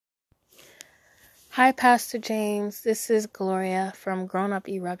Hi, Pastor James. This is Gloria from Grown Up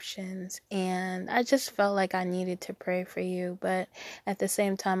Eruptions, and I just felt like I needed to pray for you, but at the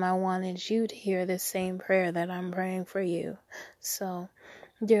same time, I wanted you to hear the same prayer that I'm praying for you. So,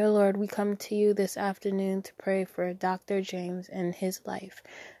 dear Lord, we come to you this afternoon to pray for Dr. James and his life.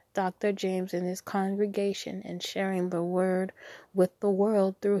 Dr. James and his congregation, and sharing the word with the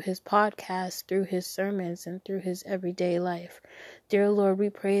world through his podcast, through his sermons, and through his everyday life. Dear Lord, we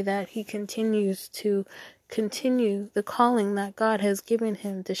pray that he continues to continue the calling that God has given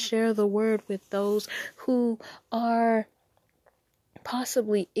him to share the word with those who are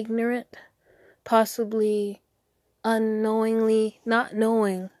possibly ignorant, possibly unknowingly not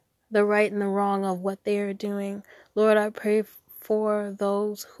knowing the right and the wrong of what they are doing. Lord, I pray for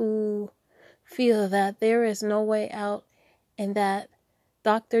those who feel that there is no way out and that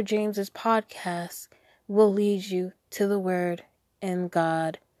Dr. James's podcast will lead you to the Word and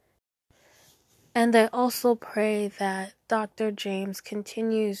God. And I also pray that Dr. James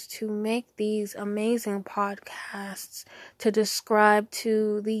continues to make these amazing podcasts to describe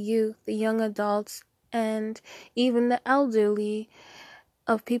to the youth, the young adults, and even the elderly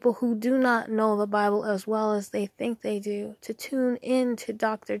of people who do not know the Bible as well as they think they do, to tune in to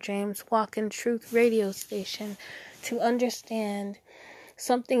Dr. James' Walk in Truth radio station to understand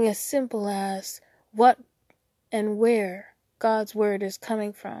something as simple as what and where God's word is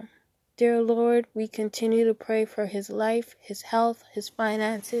coming from. Dear Lord, we continue to pray for his life, his health, his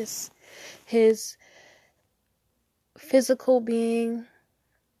finances, his physical being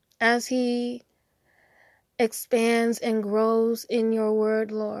as he expands and grows in your word,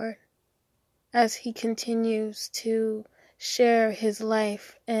 Lord, as he continues to share his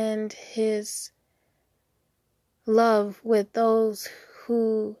life and his love with those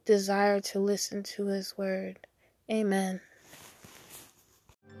who desire to listen to his word. Amen.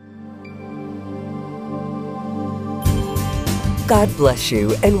 God bless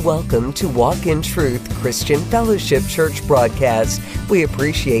you and welcome to Walk in Truth Christian Fellowship Church broadcast. We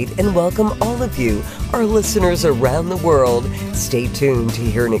appreciate and welcome all of you, our listeners around the world. Stay tuned to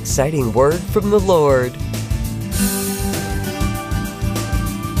hear an exciting word from the Lord.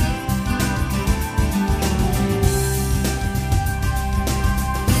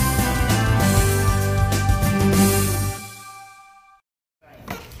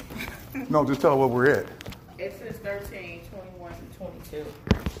 No, just tell her where we're at. Exodus 13, 21 to 22.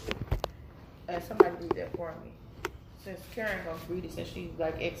 Somebody read that for me. Since Karen gonna read it since she's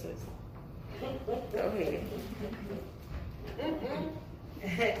like Exodus. Go ahead.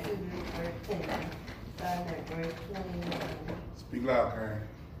 Exodus 13, starting at verse 21. Speak loud, Karen.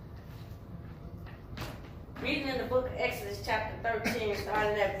 Reading in the book of Exodus chapter 13,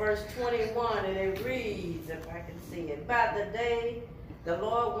 starting at verse 21, and it reads, if I can see it, by the day the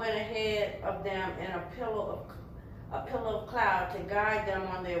Lord went ahead of them in a pillar of cloud to guide them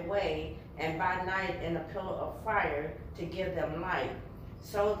on their way, and by night in a pillar of fire to give them light,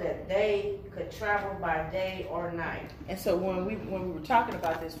 so that they could travel by day or night. And so when we were talking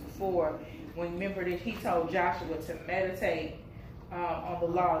about this before, when remember that he told Joshua to meditate on the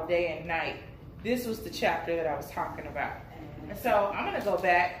law day and night, this was the chapter that I was talking about. And so I'm going to go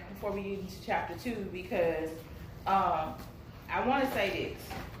back before we get into chapter 2 because I want to say this.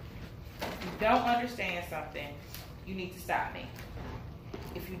 If you don't understand something, you need to stop me.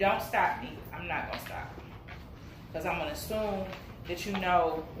 If you don't stop me, I'm not going to stop. Because I'm going to assume that you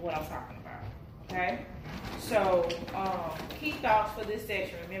know what I'm talking about. Okay? So, key thoughts for this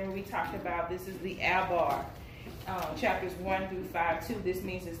section. Remember we talked about this is the Abar. Chapters 1 through 5, 2. This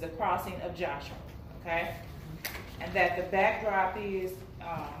means it's the crossing of Joshua. Okay? And that the backdrop is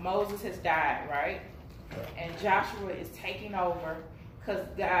Moses has died, right? And Joshua is taking over because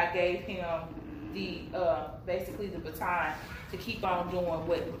God gave him the basically the baton to keep on doing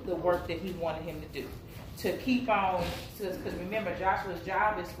what the work that he wanted him to do. To keep on, because remember Joshua's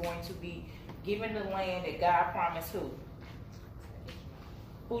job is going to be giving the land that God promised who?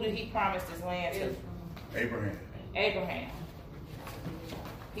 Who did he promise this land to? Abraham.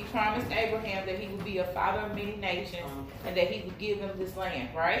 He promised Abraham that he would be a father of many nations and that he would give him this land,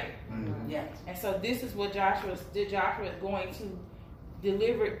 right? Mm-hmm. Yes. And so this is what Joshua is going to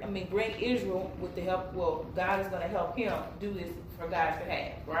bring Israel with the help. Well, God is going to help him do this for God's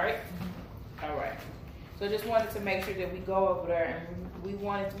behalf, right? Mm-hmm. All right. So just wanted to make sure that we go over there,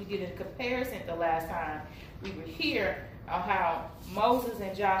 and we did a comparison the last time we were here on how Moses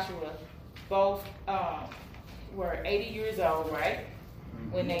and Joshua both were 80 years old, right?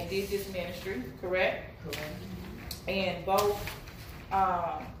 When they did this ministry, correct? Correct. And both,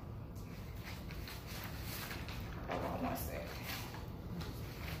 hold on one second.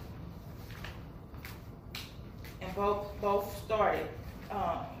 both started.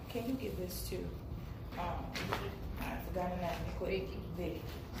 Can you give this to? I forgot her name. Vicky.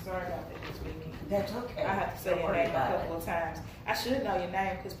 Sorry about that, Miss Vicky. That's okay. I have to say your name a couple of times. I should know your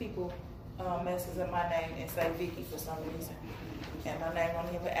name because people messes up my name and say Vicky for some reason. And my name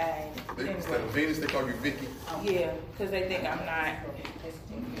don't even add. Instead of Venus, they call you Vicky. Yeah, because they think I'm not.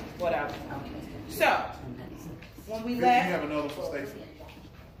 Whatever. So, when we Vicky, left. you have another for Stacy?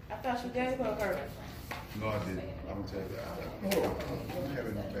 I thought you gave her. No, I didn't. I'm going to tell you that. Oh, I have it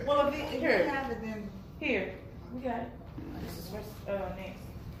in my bag. Well, if you have it, then. Here. We got it. This is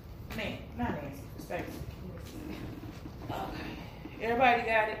Nancy. Not Nancy. Stacy. Okay. Everybody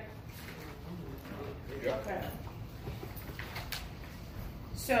got it? Yep. Okay.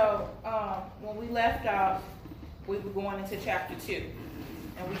 So, when we left off, we were going into chapter 2.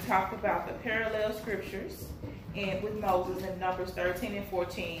 And we talked about the parallel scriptures and with Moses in Numbers 13 and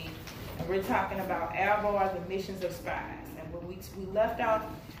 14. And we're talking about Albar, the missions of spies. And when we left off,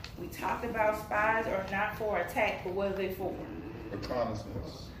 we talked about spies are not for attack, but what are they for?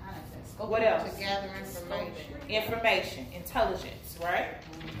 Reconnaissance. What else? To gather information. Information, intelligence, right?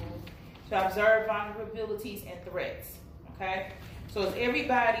 To observe vulnerabilities and threats. Okay? So is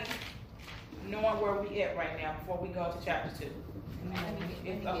everybody knowing where we at right now before we go into chapter 2?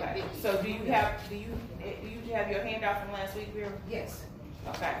 Okay. So do you have your handout from last week, Vera? Yes.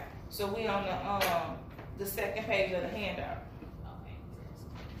 Okay. So we on the second page of the handout.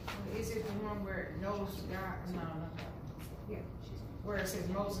 Is it the one where it knows God? No. Yeah. Where it says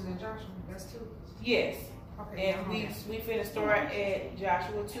Moses and Joshua? That's 2? Yes. Okay. And we finna start at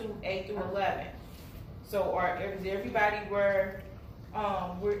Joshua 2, 8 through 11. So is everybody where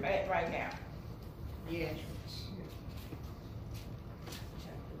we're at right now? Yeah.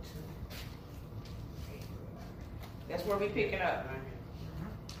 That's where we picking up.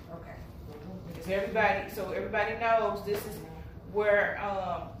 Okay. Is everybody knows this is where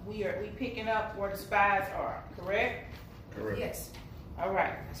we picking up where the spies are, correct? Correct. Yes. All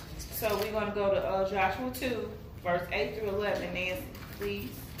right. So we're gonna go to Joshua 2, verse 8 through 11. Nancy, please.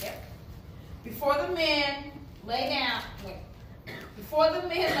 Yep. Before the men lay down,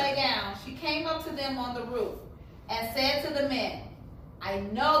 she came up to them on the roof and said to the men, I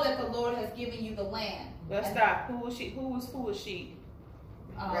know that the Lord has given you the land. Let's stop. Who is she? Who is she?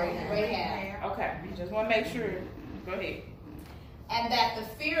 Rahab. Okay. Just want to make sure. Go ahead. And that the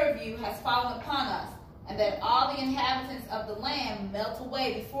fear of you has fallen upon us, and that all the inhabitants of the land melt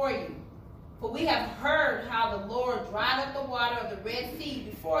away before you. For we have heard how the Lord dried up the water of the Red Sea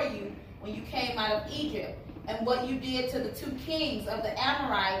before you when you came out of Egypt, and what you did to the 2 kings of the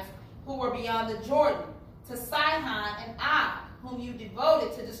Amorites who were beyond the Jordan, to Sihon and Og, whom you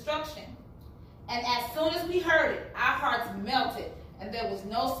devoted to destruction. And as soon as we heard it, our hearts melted, and there was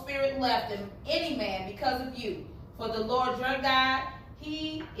no spirit left in any man because of you. For the Lord your God,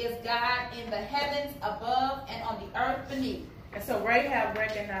 He is God in the heavens above and on the earth beneath. And so Rahab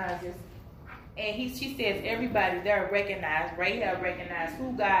recognizes, and she says everybody there recognized, Rahab recognized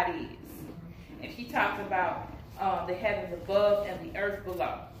who God is. And she talks about the heavens above and the earth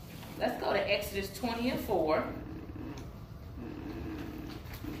below. Let's go to Exodus 20 and 4.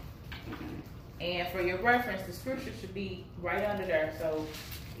 And for your reference, the scripture should be right under there. So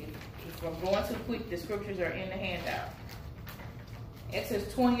if I'm going too quick, the scriptures are in the handout.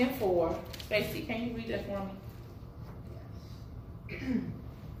 Exodus 20 and 4. Stacy, can you read that for me?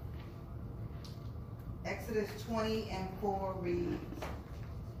 Exodus 20 and 4 reads,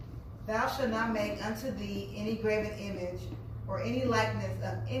 Thou shalt not make unto thee any graven image or any likeness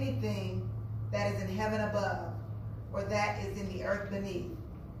of anything that is in heaven above, or that is in the earth beneath,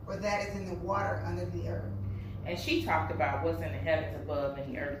 or that is in the water under the earth. And she talked about what's in the heavens above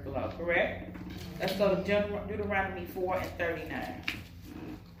and the earth below, correct? Let's go to Deuteronomy 4 and 39.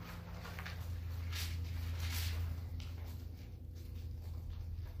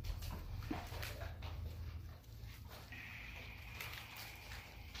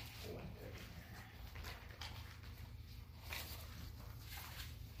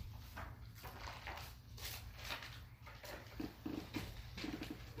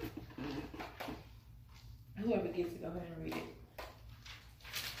 Whoever gets it, go ahead and read it.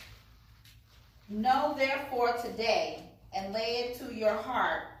 Know therefore today, and lay it to your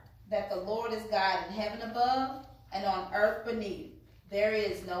heart, that the Lord is God in heaven above and on earth beneath. There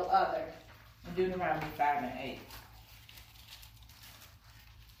is no other. Deuteronomy 5 and 8.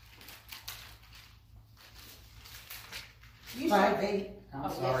 You 5:8. I'm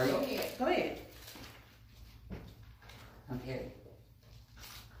yes, sorry. go ahead. Go ahead. Okay.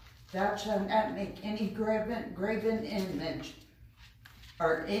 Thou shalt not make any graven image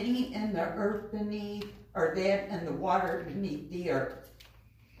Are any in the earth beneath, or dead in the water beneath the earth?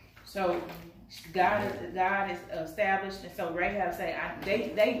 So God is established, and so Rahab say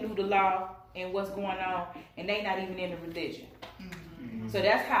they knew the law and what's going on, and they not even in the religion. Mm-hmm. So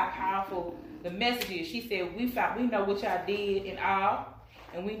that's how powerful the message is. She said, we know what y'all did in Ar,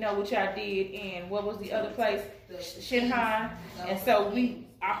 and we know what y'all did in, what was the other place? Shinhan. And so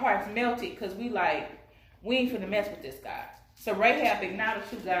our hearts melted because we ain't finna mess with this guy. So Rahab acknowledged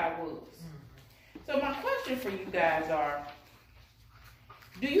who God was. So my question for you guys are,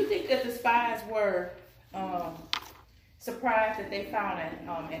 do you think that the spies were surprised that they found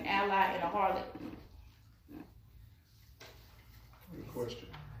an ally in a harlot? Good question.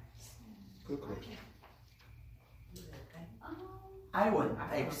 Good question. I wouldn't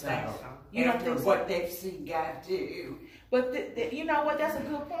think so. You don't think so? What they've seen God do. But you know what? That's a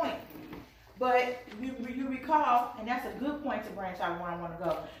good point. But you recall, and that's a good point to branch out where I want to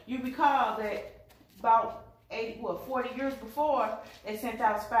go. You recall that about 40 years before, they sent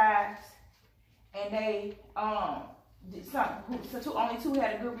out spies, and they only two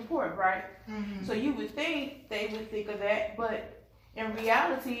had a good report, right? Mm-hmm. So you would think they would think of that, but in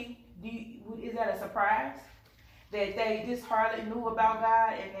reality, is that a surprise? That this harlot knew about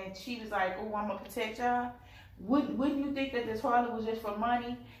God, and then she was like, "Oh, I'm gonna protect y'all." Wouldn't you think that this harlot was just for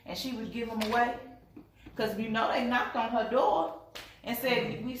money and she would give them away? Because they knocked on her door and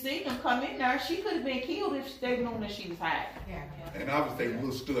said, "We seen them come in there." She could have been killed if they knew that she was hiding. Yeah. And obviously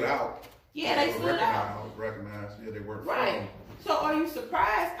they stood out. Yeah, they stood out. Recognized. Yeah, they worked. Right. So are you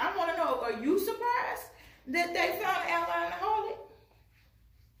surprised? I want to know, are you surprised that they found an ally in the harlot?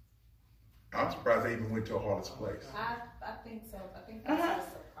 I'm surprised they even went to a harlot's place. I think so. I think that's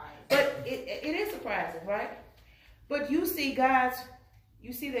surprising. But it is surprising, right? But you see that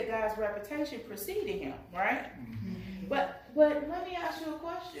God's reputation preceded him, right? Mm-hmm. But let me ask you a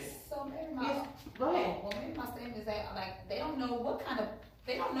question. So maybe go ahead. Well, maybe my statement is that they don't know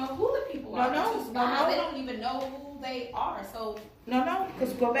they don't know who the people are. No. They don't even know who they are. So no,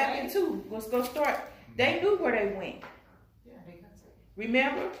 because go back in 2. Let's go start. They knew where they went. Yeah, they got it.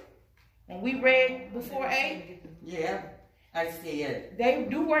 Remember when we read before 8? Yeah, I see it. They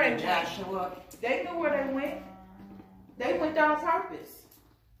knew where they went. Joshua. They knew where they went. They went there on purpose.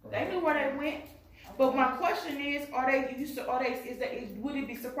 They knew where they went. But my question is, would it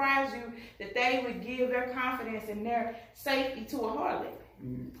be surprise you that they would give their confidence and their safety to a harlot?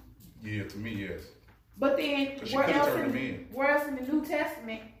 Yeah, to me, yes. But then, where else in the New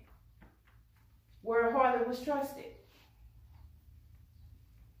Testament where a harlot was trusted?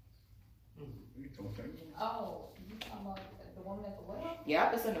 You don't think? Oh, you talking about the woman at the well?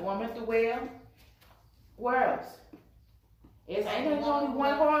 Yep, it's in the woman at the well. Where else? Ain't there only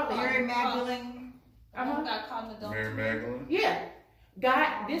one harlot? Mary Magdalene. Got caught in the adultery. Mary Magdalene? Yeah.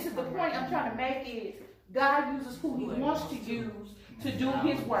 God, this is the point I'm trying to make is God uses who he wants to use to do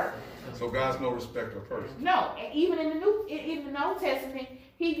his work. So God's no respecter of person. No, and even in the Old Testament,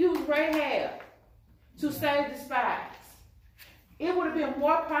 he used Rahab to save the spies. It would have been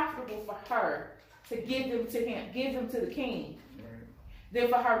more profitable for her to give them to the king, than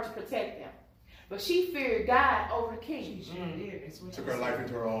for her to protect them. But she feared God over the king. She took her life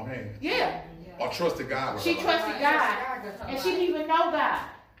into her own hands. Yeah. Or trusted God with her life. Trusted God. And she didn't even know God.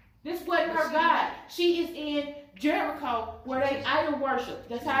 This wasn't her God. She is in Jericho where they idol worship.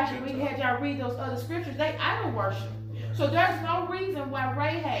 That's how we had y'all read those other scriptures. They idol worship. So there's no reason why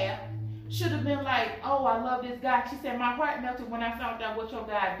Rahab should have been like, "Oh, I love this God." She said, "My heart melted when I found out what your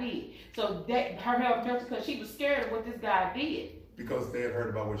God did." So that her heart melted because she was scared of what this God did. Because they had heard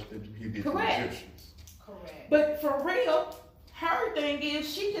about what he did to the Egyptians. Correct. But for real, her thing is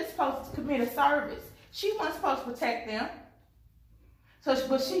she just supposed to commit a service. She wasn't supposed to protect them.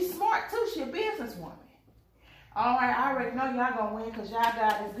 But she's smart too. She's a businesswoman. All right, I already know y'all gonna win because y'all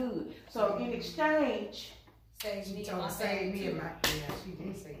God is good. So in exchange, she did say.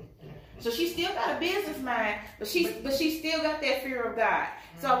 So she still got a business mind, but she still got that fear of God.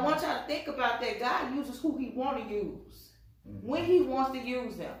 So I want y'all to think about that. God uses who he want to use. When he wants to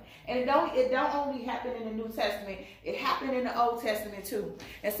use them. And it don't only happen in the New Testament, it happened in the Old Testament too.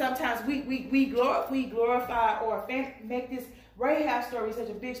 And sometimes we glorify or make this Rahab story such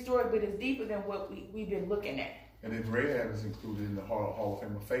a big story, but it's deeper than what we've been looking at. And then Rahab is included in the Hall of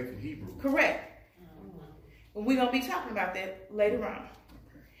Fame of Faith in Hebrew. Correct. And we're going to be talking about that later on.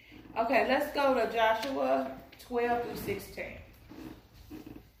 Okay, let's go to Joshua 12 through 16.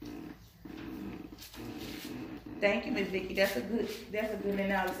 Thank you, Ms. Vicky. That's a good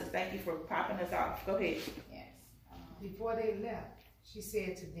analysis. Thank you for popping us off. Go ahead. Yes. Before they left, she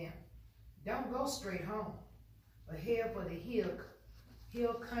said to them, "Don't go straight home, but head for the hill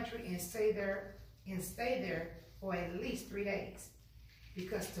hill country and stay there for at least 3 days.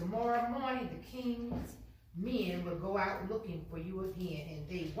 Because tomorrow morning the king's men will go out looking for you again, and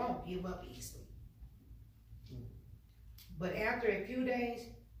they won't give up easily. But after a few days,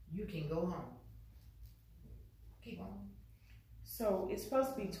 you can go home. Keep on. So it's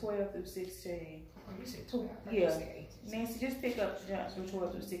supposed to be 12 through 16. Oh, you said 12. Yeah. Nancy, just pick up Joshua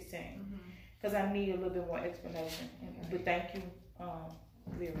 12 through 16. Because I need a little bit more explanation. But thank you,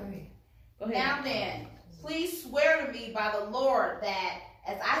 Vera. Go ahead. Now then, please swear to me by the Lord that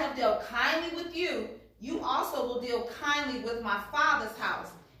as I have dealt kindly with you, you also will deal kindly with my father's house,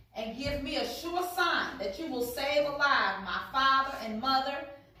 and give me a sure sign that you will save alive my father and mother,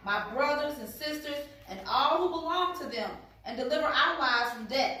 my brothers and sisters, and all who belong to them, and deliver our lives from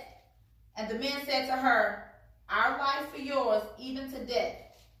death. And the men said to her, our life for yours, even to death.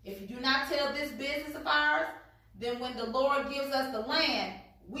 If you do not tell this business of ours, then when the Lord gives us the land,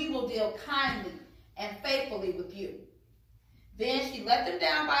 we will deal kindly and faithfully with you. Then she let them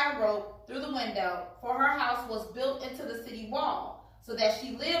down by a rope through the window, for her house was built into the city wall, so that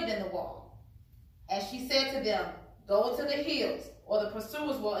she lived in the wall. And she said to them, go into the hills, or the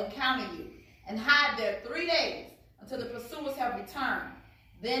pursuers will encounter you, and hide there 3 days until the pursuers have returned.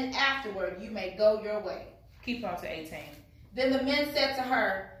 Then afterward you may go your way. Keep on to 18. Then the men said to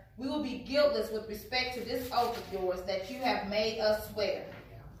her, we will be guiltless with respect to this oath of yours that you have made us swear.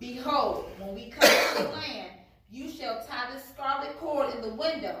 Behold, when we come to the land, you shall tie this scarlet cord in the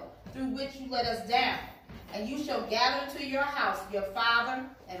window through which you let us down, and you shall gather into your house your father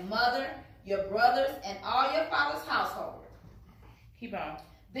and mother, your brothers, and all your father's household. Keep on.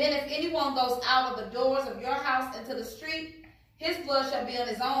 Then if anyone goes out of the doors of your house into the street, his blood shall be on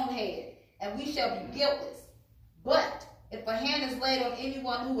his own head, and we shall be guiltless. But if a hand is laid on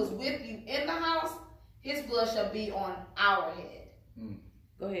anyone who is with you in the house, his blood shall be on our head.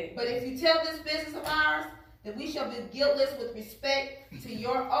 Go ahead. But if you tell this business of ours, then we shall be guiltless with respect to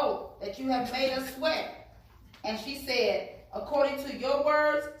your oath that you have made us swear. And she said, according to your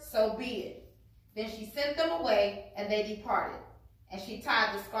words, so be it. Then she sent them away, and they departed. And she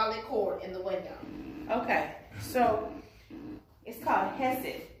tied the scarlet cord in the window. Okay, so it's called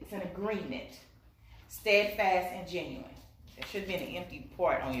Hesed. It's an agreement. Steadfast and genuine. There should be an empty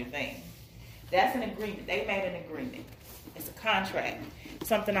part on your thing. That's an agreement. They made an agreement. It's a contract.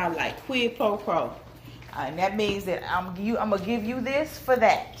 Something I like. Quid pro quo. And that means that I'm going to give you this for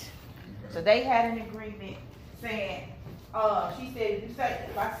that. So they had an agreement saying, she said,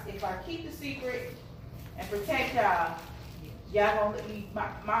 if I keep the secret and protect y'all, y'all gonna be,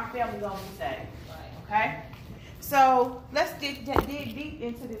 my family gonna be saved. Okay? So let's dig deep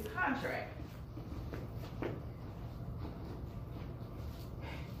into this contract.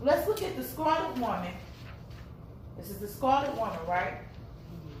 Let's look at the Scarlet Woman. This is the Scarlet Woman, right?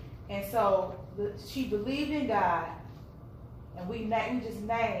 And so she believed in God, and we just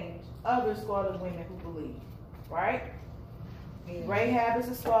named other Scarlet Women who believed, right? Mm-hmm. Rahab is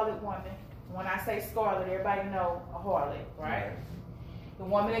a Scarlet Woman. When I say scarlet, everybody know a harlot, right? Mm-hmm. The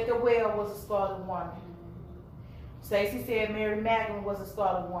woman at the well was a Scarlet Woman. Stacy said Mary Magdalene was a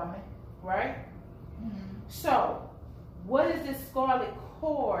Scarlet Woman, right? Mm-hmm. So, what is this scarlet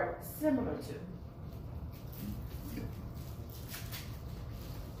cord similar to?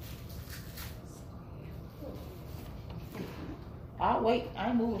 I'll wait. I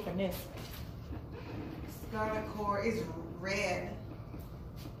ain't moving from this. Scarlet cord is red.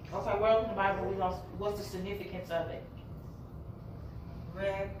 Okay, where in the Bible we know what's the significance of it?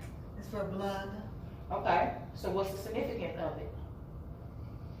 Red is for blood. Okay, so what's the significance of it?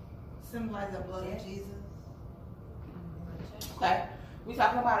 Symbolize the blood of Jesus. Okay, we're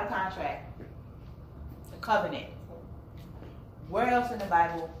talking about a contract, a covenant. Where else in the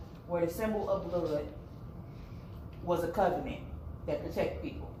Bible where the symbol of blood was a covenant that protected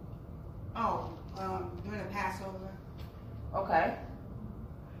people? Oh, during the Passover. Okay.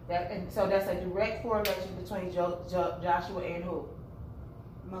 So that's a direct correlation between Joshua and who?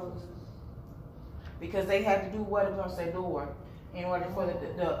 Moses. Because they had to do what it was on their door in order for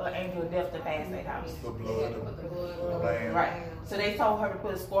the angel of death to pass their house. The blood of the lamb. Right. So they told her to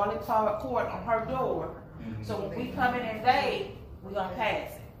put a scarlet cord on her door. Mm-hmm. So when we come in and invade, we're going to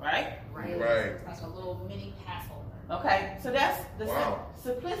pass it. Right? Right. It's like a little mini Passover. Okay. So that's the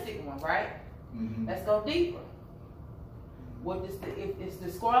simplistic one, right? Mm-hmm. Let's go deeper. If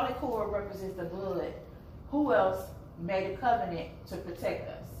the scarlet cord represents the blood, who else made a covenant to protect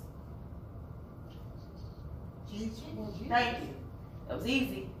us? Jesus. Thank you. That was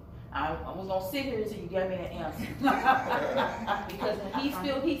easy. I was going to sit here until you gave me that answer. Because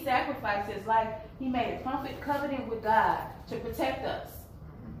when he sacrificed his life, he made a perfect covenant with God to protect us.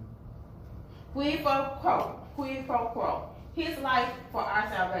 Quid pro quo. His life for our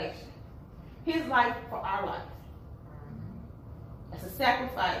salvation. His life for our life. That's a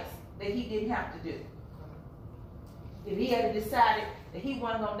sacrifice that he didn't have to do. If he had decided that he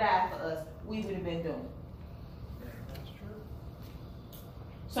wasn't going to die for us, we would have been doomed. That's true.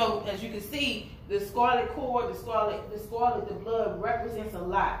 So as you can see, the scarlet cord, the blood represents a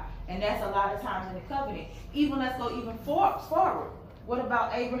lot. And that's a lot of times in the covenant. Even let's go even forward. What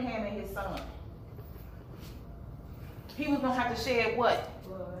about Abraham and his son? He was going to have to shed what?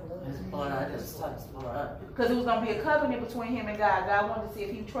 Blood. Because it was going to be a covenant between him and God. God wanted to see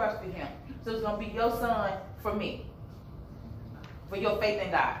if he trusted him. So it's going to be your son for me. For your faith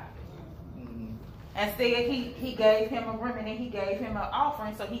in God. Instead, he gave him a remnant. He gave him an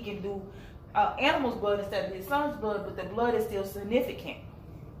offering so he can do animal's blood instead of his son's blood. But the blood is still significant.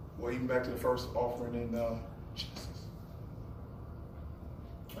 Well, even back to the first offering in Genesis.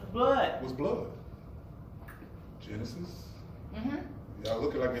 Blood. Was blood. Genesis. Mm-hmm. Y'all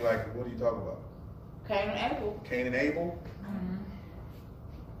looking at me like, what are you talking about? Cain and Abel. Cain and Abel. Mm-hmm.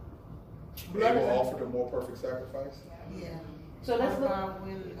 Abel offered a more perfect sacrifice. Yeah. So let's look.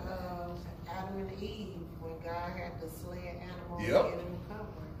 When Adam and Eve, when God had to slay an animal Yep. and get him covering.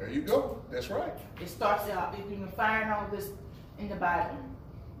 There you go. That's right. It starts out, you can find all this in the Bible.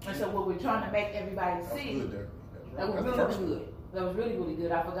 And so what we're trying to make everybody That was see, good there. that was That's the really first one. good. That was really, really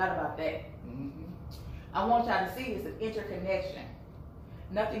good. I forgot about that. Mm-hmm. I want y'all to see is an interconnection.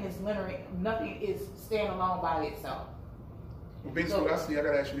 Nothing is linear. Nothing is standalone by itself. Well, basically, what I see, I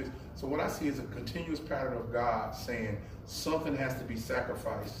gotta ask you this. So what I see is a continuous pattern of God saying something has to be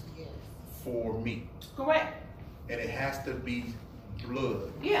sacrificed Yes. for me, Correct. and it has to be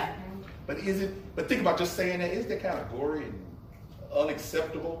blood. Yeah. But is it? But think about just saying that. Is that kind of gory and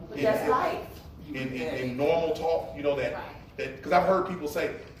unacceptable? But that's life. In normal talk, you know that because I've heard people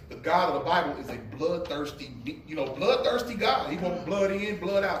say the God of the Bible is a bloodthirsty God. He wants blood in,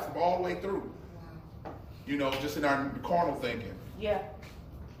 blood out from all the way through. You know, just in our carnal thinking. Yeah.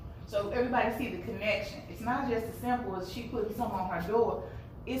 So everybody see the connection. It's not just as simple as she putting something on her door.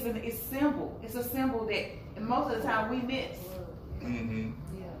 It's simple. It's a symbol that most of the time we miss. Mm-hmm.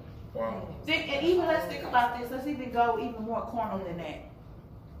 Yeah. Wow. And even let's think about this. Let's even go even more carnal than that.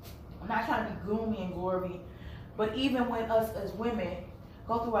 I'm not trying to be gloomy and gory, but even when us as women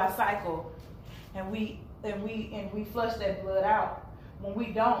go through our cycle and we flush that blood out, when we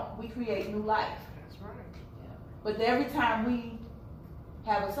don't, we create new life. That's right. But every time we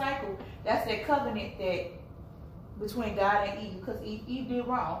have a cycle, that's that covenant that between God and Eve, because Eve did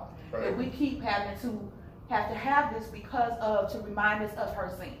wrong. Right. That we keep having to have this because of to remind us of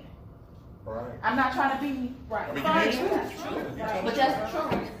her sin. Right. I'm not trying to be I mean, funny, you mentioned it. right, but that's the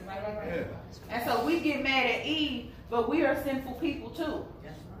truth. Yeah. And so we get mad at Eve, but we are sinful people too.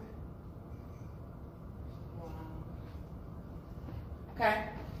 That's right. Wow. Okay?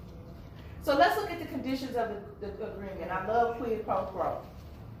 So let's look at the conditions of the agreement. I love quid pro quo.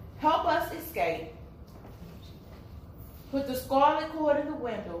 Help us escape. Put the scarlet cord in the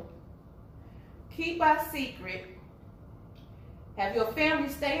window. Keep our secret. Have your family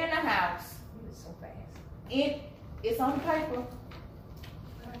stay in the house. It's so fast. It's on the paper.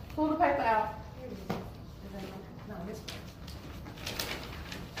 Pull the paper out. No, this one.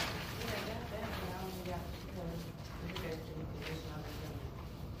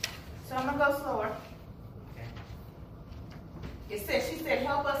 So I'm gonna go slower. She said,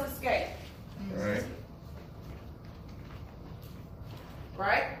 help us escape. Right.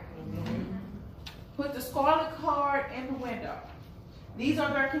 Right? Mm-hmm. Put the scarlet card in the window. These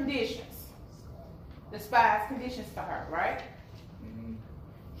are their conditions. The spy's conditions for her, right? Mm-hmm.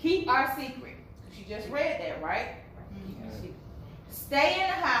 Keep our secret. She just read that, right? Mm-hmm. Stay in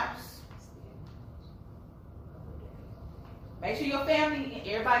the house. Make sure your family,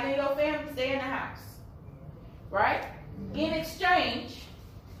 everybody in your family, stay in the house. Right? In exchange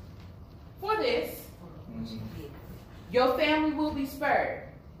for this, Mm-hmm. your family will be spared.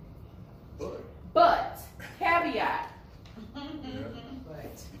 But Caveat. yeah. But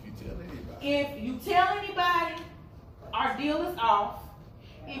If you tell anybody. If you tell anybody, our deal is off.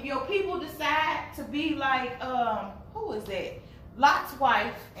 If your people decide to be like, who is that? Lot's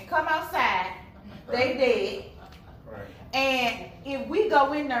wife and come outside, they dead. Right. And if we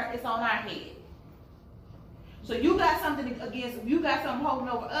go in there, it's on our head. So you got something against, you got something holding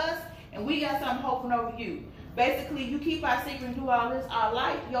over us, and we got something holding over you. Basically, you keep our secret and do all this, our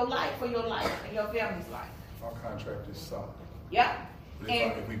life, your life for your life and your family's life. Our contract is solid. Yep. But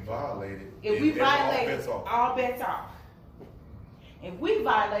And if we violate it, violate all bets off. all bets off. If we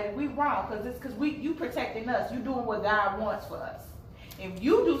violate it, we wrong because you protecting us. You doing what God wants for us. If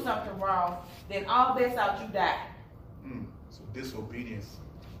you do something wrong, then all bets out, you die. So disobedience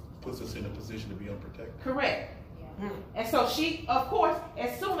puts us in a position to be unprotected. Correct. And so she, of course,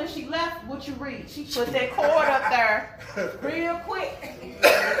 as soon as she left, what you read, she put that cord up there real quick.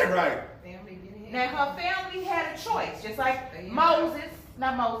 Right. Now her family had a choice, just like Noah.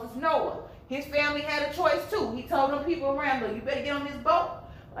 His family had a choice too. He told them people around, look, you better get on this boat,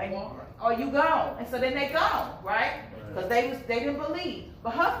 like, or you gone. And so then they gone, right? Because they didn't believe.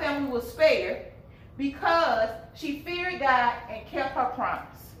 But her family was spared because she feared God and kept her promise.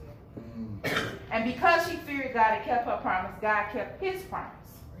 And because she feared God and kept her promise, God kept his promise.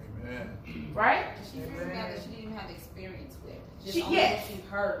 Amen. Right? She feared God that she didn't have experience with. She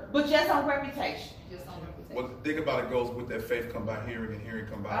heard. But just on reputation. Well, think about it, goes with that faith come by hearing and hearing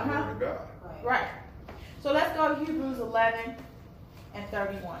come by the word of God. Right. So let's go to Hebrews 11 and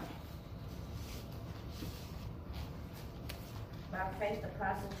 31. By faith, the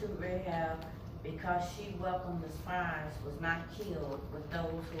prostitute Rahab, because she welcomed the spies, was not killed with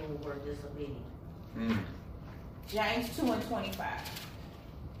those who were disobedient. James 2 and 25.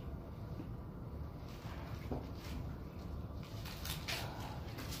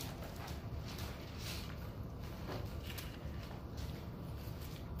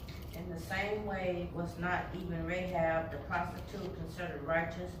 In the same way was not even Rahab the prostitute considered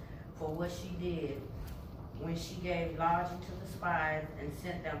righteous for what she did when she gave lodging to the spies and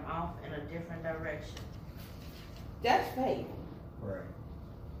sent them off in a different direction. That's faith. Right.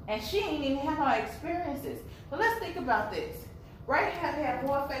 And she ain't even had no experiences. But let's think about this. Rahab had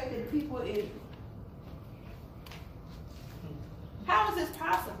more faith than the people of Israel. How is this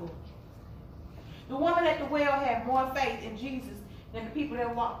possible? The woman at the well had more faith in Jesus than the people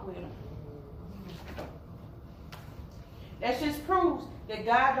that walked with him. That just proves that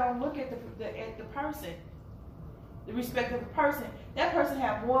God don't look at the person, the respect of the person. That person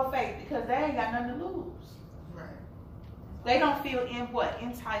have more faith because they ain't got nothing to lose. Right. They don't feel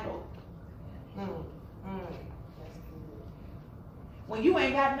entitled. When you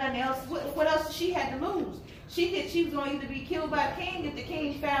ain't got nothing else, what else did she had to lose? She was going to either be killed by the king if the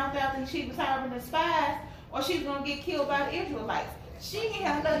king found out that she was harboring the spies, or she was going to get killed by the Israelites. She didn't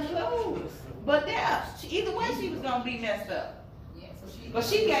have nothing to lose. But either way, she was going to be messed up. Yeah, But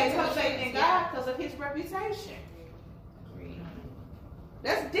she gave her faith in God because of his reputation.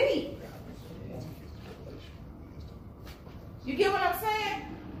 That's deep. You get what I'm saying?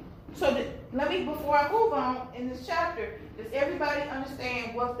 So let me, before I move on in this chapter, does everybody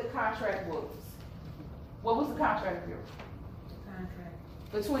understand what the contract was? What was the contract here? Contract.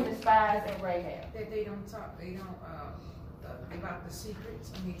 Between the spies and Rahab. That they don't talk, they don't, about the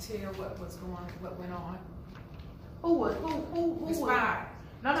secrets, tell what went on. Who The spies.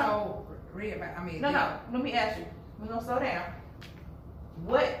 No. Told Rahab, No. Let me ask you. We're going to slow down.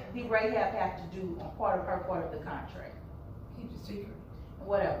 What did Rahab have to do on part of the contract? Keep the secret.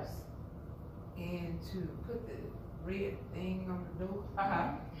 What else? And to put the red thing on the door.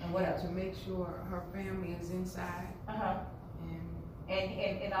 And what else? To make sure her family is inside.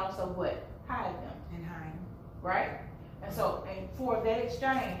 And also what? Hide them. And hide them. Right? And so, and for that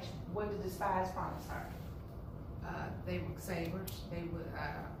exchange, what did the spies promise her? They would save her. They would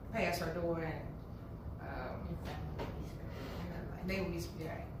pass her door and they would be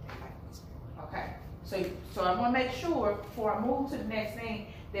spared. Okay. So I want to make sure before I move to the next thing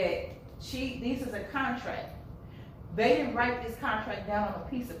that this is a contract. They didn't write this contract down on a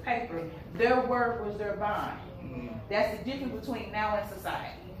piece of paper. Their word was their bond. That's the difference between now and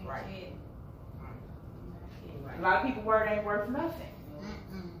society. Right. A lot of people's word ain't worth nothing.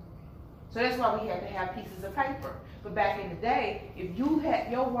 So that's why we have to have pieces of paper. But back in the day, if you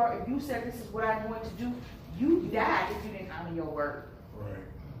had your word, if you said this is what I'm going to do, you died if you didn't honor your word. Right.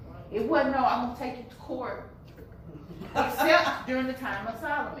 It wasn't no, I'm going to take you to court. Except during the time of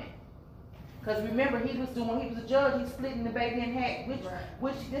Solomon. Because remember, he was a judge, he's splitting the baby in half,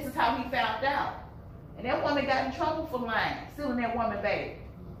 which this is how he found out. And that woman got in trouble for lying, stealing that woman baby.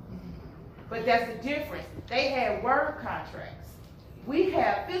 But that's the difference. They had word contracts. We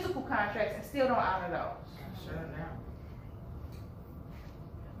have physical contracts and still don't honor those. Sure now.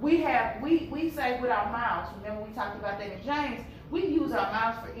 We say with our mouths, remember we talked about that in James, we use our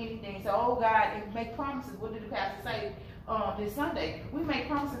mouths for anything. So, oh God, and make promises. What did the pastor say this Sunday? We make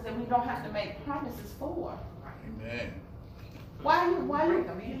promises that we don't have to make promises for. Amen. Why you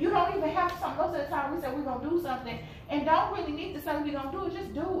don't even have something. Most of the time we say we're going to do something and don't really need to say we're going to do it.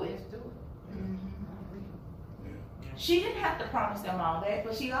 Just do it. She didn't have to promise them all that,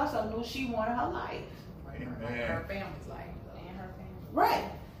 but she also knew she wanted her life. Her family's life. And her family.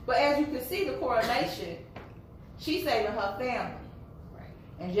 Right. But as you can see the correlation, she's saving her family.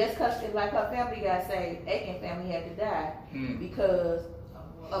 And just because, like her family got saved, Achan family had to die because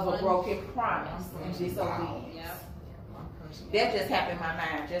of a broken promise and disobedience. Yep. That just happened in my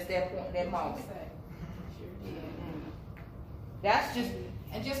mind, just that point, that moment. That's just,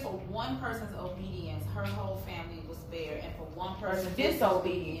 and just for one person's obedience, her whole family was spared, and for one person's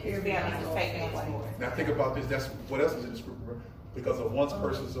disobedience, his family was taken away. Now think about this. That's what else is in the scripture. Because of one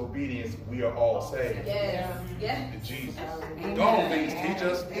person's obedience, we are all saved. Yes. Yes. In Jesus. Go on, please teach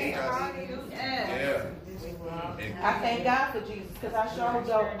us. Yes. Yeah. I thank God for Jesus because I sure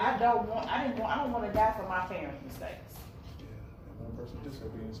don't want to die for my parents' mistakes. Yeah. And one person's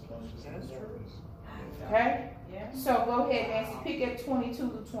disobedience punishes another. Okay? Yeah. So go ahead, Nancy. Pick at 22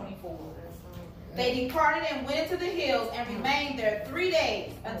 to 24. They departed and went into the hills and remained there 3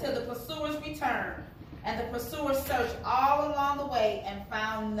 days until the pursuers returned. And the pursuers searched all along the way and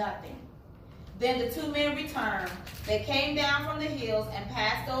found nothing. Then the 2 men returned. They came down from the hills and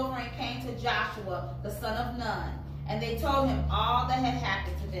passed over and came to Joshua, the son of Nun. And they told him all that had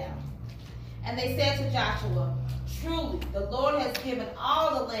happened to them. And they said to Joshua, truly, the Lord has given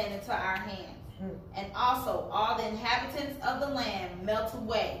all the land into our hands. And also all the inhabitants of the land melt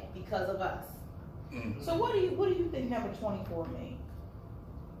away because of us. So what do you think number 24 means?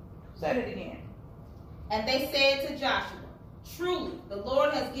 Say it again. And they said to Joshua, truly, the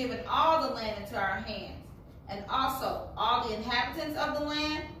Lord has given all the land into our hands, and also all the inhabitants of the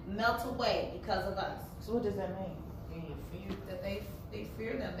land melt away because of us. So what does that mean? That they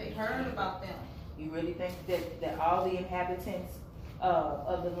fear them. They heard about them. You really think that all the inhabitants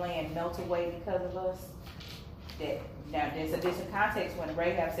of the land melt away because of us? Now, there's a different context when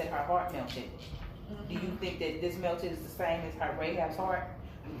Rahab said her heart melted. Do you think that this melted is the same as her Rahab's heart?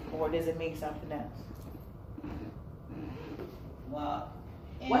 Or does it mean something else? Well,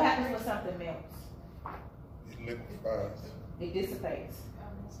 what happens when something melts? It liquefies. It dissipates.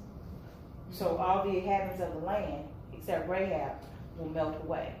 So all the inhabitants of the land, except Rahab, will melt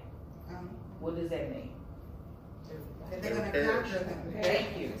away. What does that mean? That they're going to conquer them.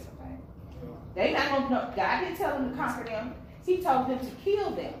 Thank you. They not going to know. God didn't tell them to conquer them. He told them to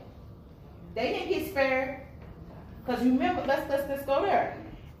kill them. They didn't get spared. Because remember, let's go there.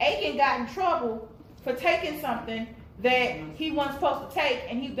 Achan got in trouble for taking something that he wasn't supposed to take,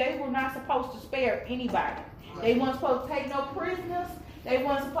 and they were not supposed to spare anybody. They weren't supposed to take no prisoners. They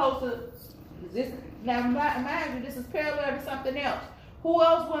weren't supposed to. Now, mind you, this is parallel to something else. Who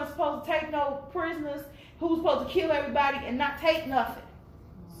else wasn't supposed to take no prisoners? Who was supposed to kill everybody and not take nothing?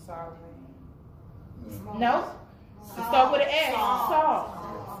 Sorry. No. Start with an S. Saul.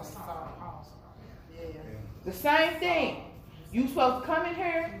 The same thing. You supposed to come in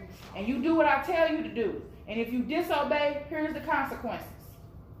here and you do what I tell you to do. And if you disobey, here's the consequences.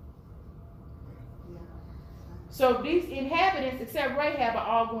 So these inhabitants, except Rahab, are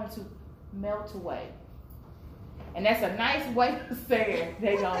all going to melt away. And that's a nice way to say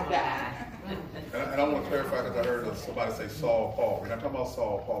they don't die. And I want to clarify because I heard somebody say Saul Paul. We're not talking about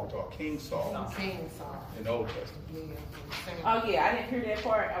Saul Paul. We're talking King Saul. King Saul. In the Old Testament. Oh yeah, I didn't hear that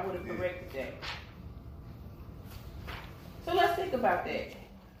part. I would have corrected that. So let's think about that.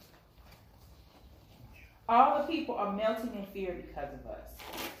 All the people are melting in fear because of us.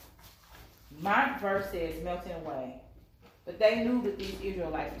 My verse says melting away. But they knew that these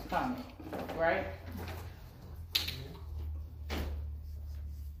Israelites was coming, right?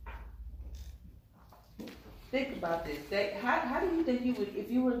 Think about this. How do you think you would, if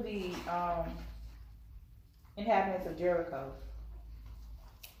you were the inhabitants of Jericho,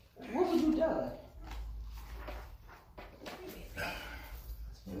 what would you do?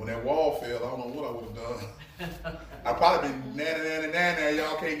 When that wall fell, I don't know what I would have done. I'd probably been nana,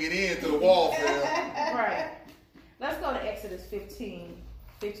 y'all can't get in till the wall fell. Right. Let's go to Exodus 15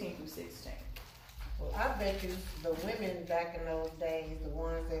 through 16. Well, I bet you the women back in those days, the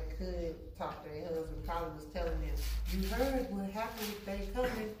ones that could talk to their husband, probably was telling them, you heard what happened if they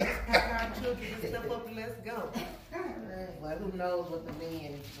coming, let's pack our children and step up and let's go. But who knows what the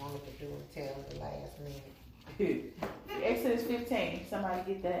men wanted to do and tell the last minute. Exodus 15. Somebody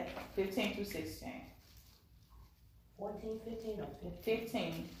get that? 15 through 16. 14, 15, or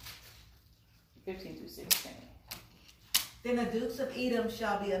 15? 15 through 16. Then the dukes of Edom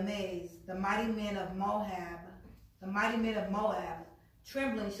shall be amazed. The mighty men of Moab,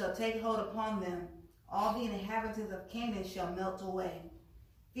 trembling shall take hold upon them. All the inhabitants of Canaan shall melt away.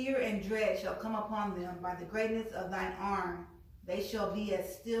 Fear and dread shall come upon them by the greatness of thine arm. They shall be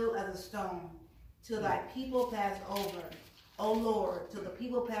as still as a stone, till thy people pass over. O Lord, till the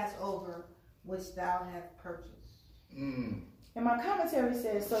people pass over, which thou hast purchased. And my commentary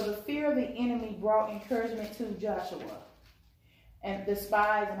says, so the fear of the enemy brought encouragement to Joshua. and the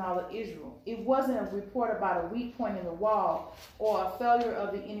spies and all of Israel. It wasn't a report about a weak point in the wall or a failure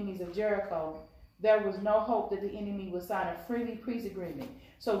of the enemies of Jericho. There was no hope that the enemy would sign a friendly peace agreement.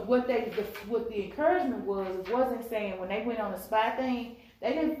 So what the encouragement was, it wasn't saying when they went on the spy thing,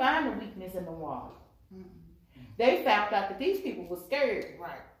 they didn't find the weakness in the wall. They found out that these people were scared.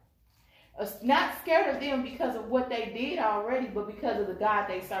 Right. Not scared of them because of what they did already, but because of the God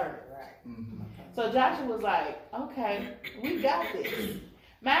they served. Right. Mm-hmm. So Joshua was like, okay, we got this.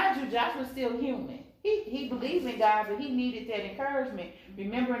 Mind you, Joshua's still human. He believes in God, but he needed that encouragement.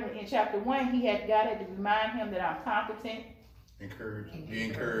 Remember in chapter 1, God had to remind him that I'm competent. Be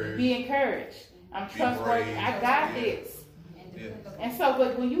encouraged. Be encouraged. I'm trustworthy. I got this. Yeah. And so,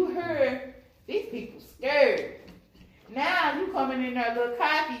 but when you heard these people scared, now you coming in there a little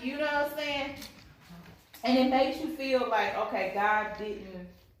cocky, you know what I'm saying? And it makes you feel like, okay, God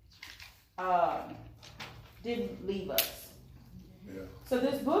didn't leave us. Yeah. So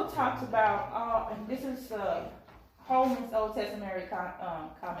this book talks about, and this is Holman's Old Testament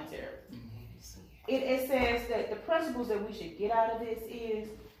commentary. It says that the principles that we should get out of this is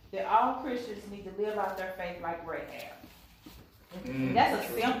that all Christians need to live out their faith like Rahab. That's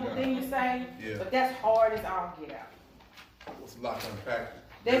a simple thing to say, but that's hard as all get out. It's a lot to unpack.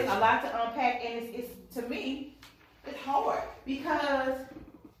 There's a lot to unpack, and it's to me, it's hard because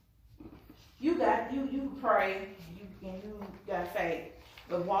you pray and you got faith,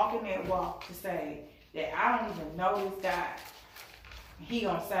 but walking that walk to say that I don't even know this God, He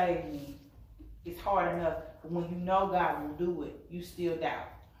gonna save me. It's hard enough, but when you know God will do it, you still doubt.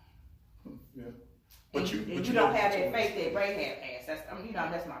 Yeah. But you don't have that faith that Rahab has.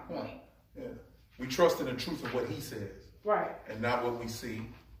 That's my point. Yeah. We trust in the truth of what He says. Right. And not what we see.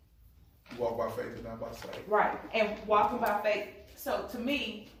 We walk by faith and not by sight. Right. And walking by faith. So to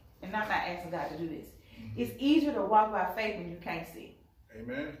me, and I'm not asking God to do this, it's easier to walk by faith when you can't see.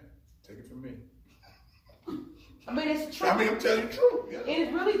 Amen. Take it from me. I mean, it's true. I'm telling you the truth. Yeah. It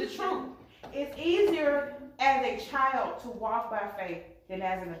is really the truth. It's easier as a child to walk by faith than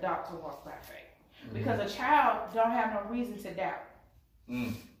as an adult to walk by faith. Because a child don't have no reason to doubt.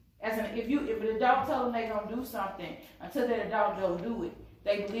 If an adult tell them they're gonna do something, until that adult don't do it,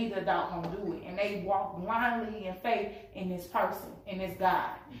 they believe the adult gonna do it, and they walk blindly in faith in this person, in this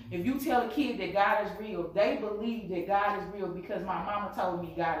God. If you tell a kid that God is real, they believe that God is real because my mama told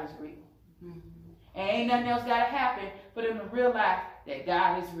me God is real. And ain't nothing else gotta happen for them to realize that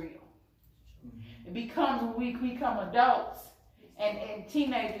God is real. It becomes when we become adults and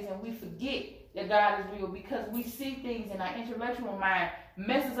teenagers and we forget that God is real because we see things in our intellectual mind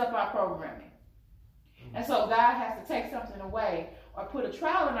messes up our programming. And so God has to take something away or put a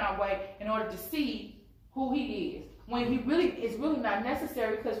trial in our way in order to see who He is. When it's really not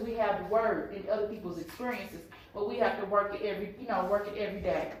necessary because we have the Word in other people's experiences, but we have to work it every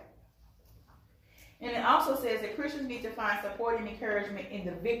day. And it also says that Christians need to find support and encouragement in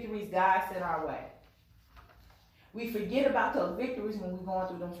the victories God sent our way. We forget about those victories when we're going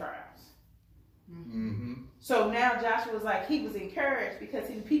through them trials. So now Joshua was like, he was encouraged because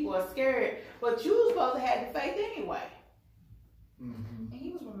his people are scared, but you were supposed to have the faith anyway. And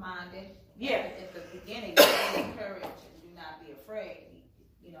he was reminded at the beginning to be encouraged and do not be afraid.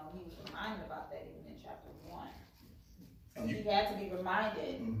 He was reminded about that even in chapter 1. So he had to be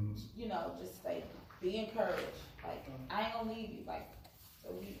reminded, just say, be encouraged. Like, I ain't gonna leave you. Like, so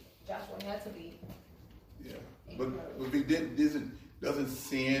Joshua had to be encouraged. But doesn't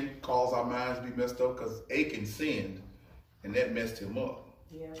sin cause our minds to be messed up? Because Achan sinned, and that messed him up.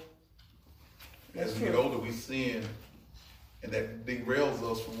 Yeah. As we get older, we sin, and that derails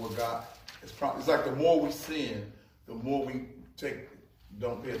us from what God has promised. It's like the more we sin, the more we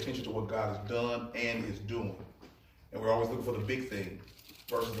don't pay attention to what God has done and is doing. And we're always looking for the big thing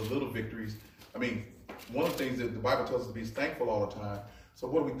versus the little victories. I mean, one of the things that the Bible tells us to be is thankful all the time. So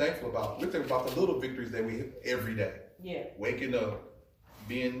what are we thankful about? We're thankful about the little victories that we have every day. Yeah. Waking up,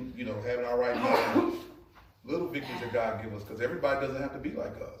 being, having our right mind. Little victories that God gives us, because everybody doesn't have to be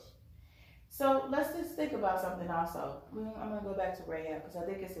like us. So let's just think about something also. I'm going to go back to Rahab because I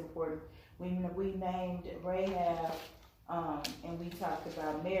think it's important. We named Rahab and we talked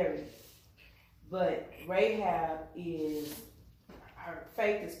about Mary. But Rahab her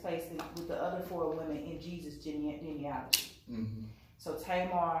faith is placed with the other 4 women in Jesus' genealogy. So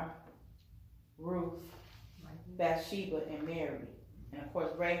Tamar, Ruth, Bathsheba, and Mary. And of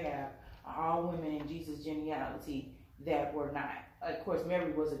course Rahab are all women in Jesus' genealogy that were not. Of course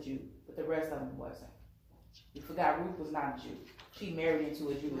Mary was a Jew, but the rest of them wasn't. You forgot Ruth was not a Jew. She married into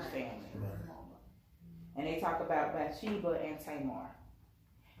a Jewish family. And they talk about Bathsheba and Tamar.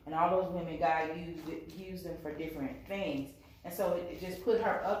 And all those women, God used them for different things. And so it just put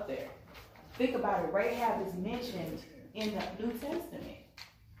her up there. Think about it. Rahab is mentioned in the New Testament.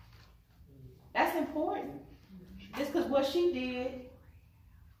 That's important. Just because what she did,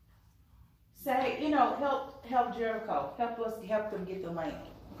 say, help Jericho. Help them get the land.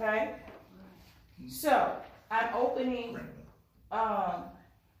 Okay? So, I'm opening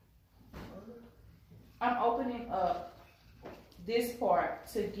up this part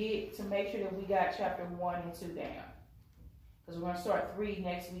to make sure that we got chapter 1 and 2 down. Because we're going to start 3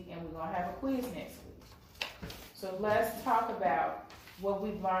 next week and we're going to have a quiz next week. So let's talk about what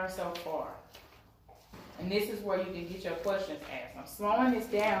we've learned so far. And this is where you can get your questions asked. I'm slowing this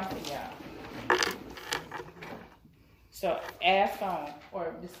down for y'all. So ask on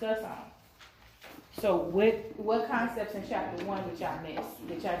or discuss on. So what concepts in chapter 1 did y'all miss,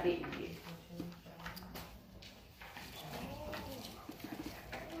 that y'all didn't get?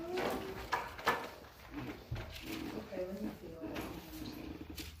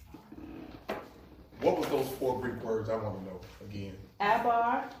 What was those 4 Greek words? I want to know again.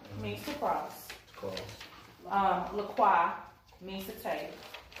 Abar means to cross. Laqua means to take.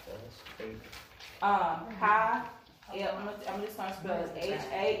 I'm just going to spell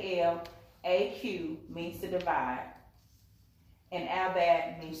it. Halaq means to divide. And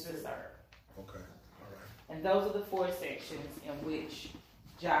Abad means to serve. Okay, all right. And those are the 4 sections in which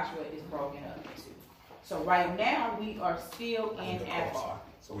Joshua is broken up into. So right now we are still in Abar.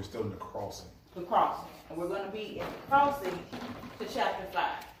 So we're still in the crossing. The crossing. And we're going to be in the crossing to chapter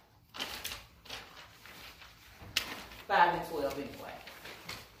 5. 5 and 12 anyway.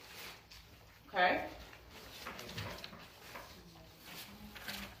 Okay?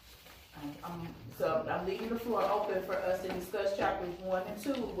 So I'm leaving the floor open for us to discuss chapters 1 and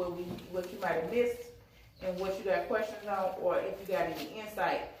 2, what you might have missed and what you got questions on, or if you got any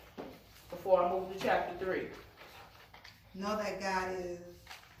insight before I move to chapter 3. Know that God is,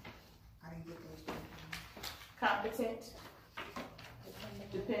 I didn't get those two. Competent,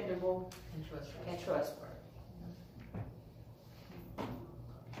 dependable, and trustworthy.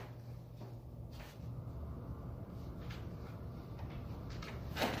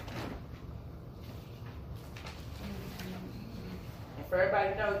 And for everybody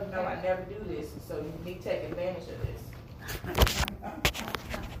to know, I never do this, so you need to take advantage of this.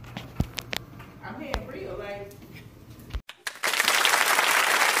 I'm being real, like.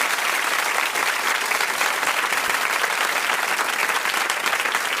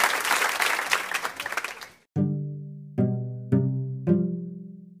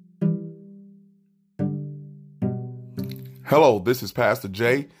 Hello, this is Pastor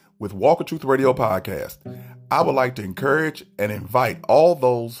Jay with Walk of Truth Radio Podcast. I would like to encourage and invite all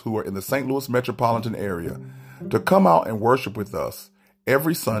those who are in the St. Louis metropolitan area to come out and worship with us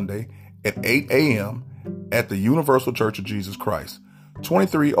every Sunday at 8 a.m. at the Universal Church of Jesus Christ,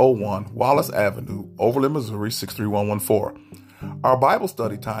 2301 Wallace Avenue, Overland, Missouri, 63114. Our Bible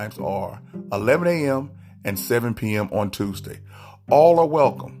study times are 11 a.m. and 7 p.m. on Tuesday. All are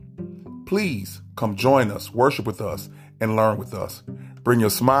welcome. Please come join us, worship with us, and learn with us. Bring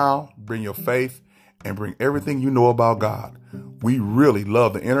your smile, bring your faith, and bring everything you know about God. We really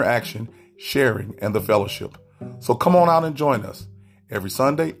love the interaction, sharing, and the fellowship. So come on out and join us every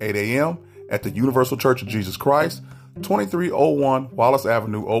Sunday, 8 a.m. at the Universal Church of Jesus Christ, 2301 Wallace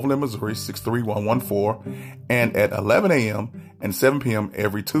Avenue, Overland, Missouri, 63114, and at 11 a.m. and 7 p.m.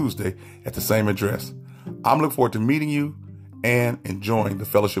 every Tuesday at the same address. I'm looking forward to meeting you and enjoying the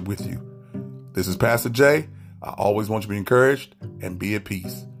fellowship with you. This is Pastor Jay. I always want you to be encouraged and be at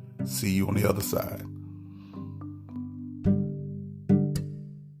peace. See you on the other side.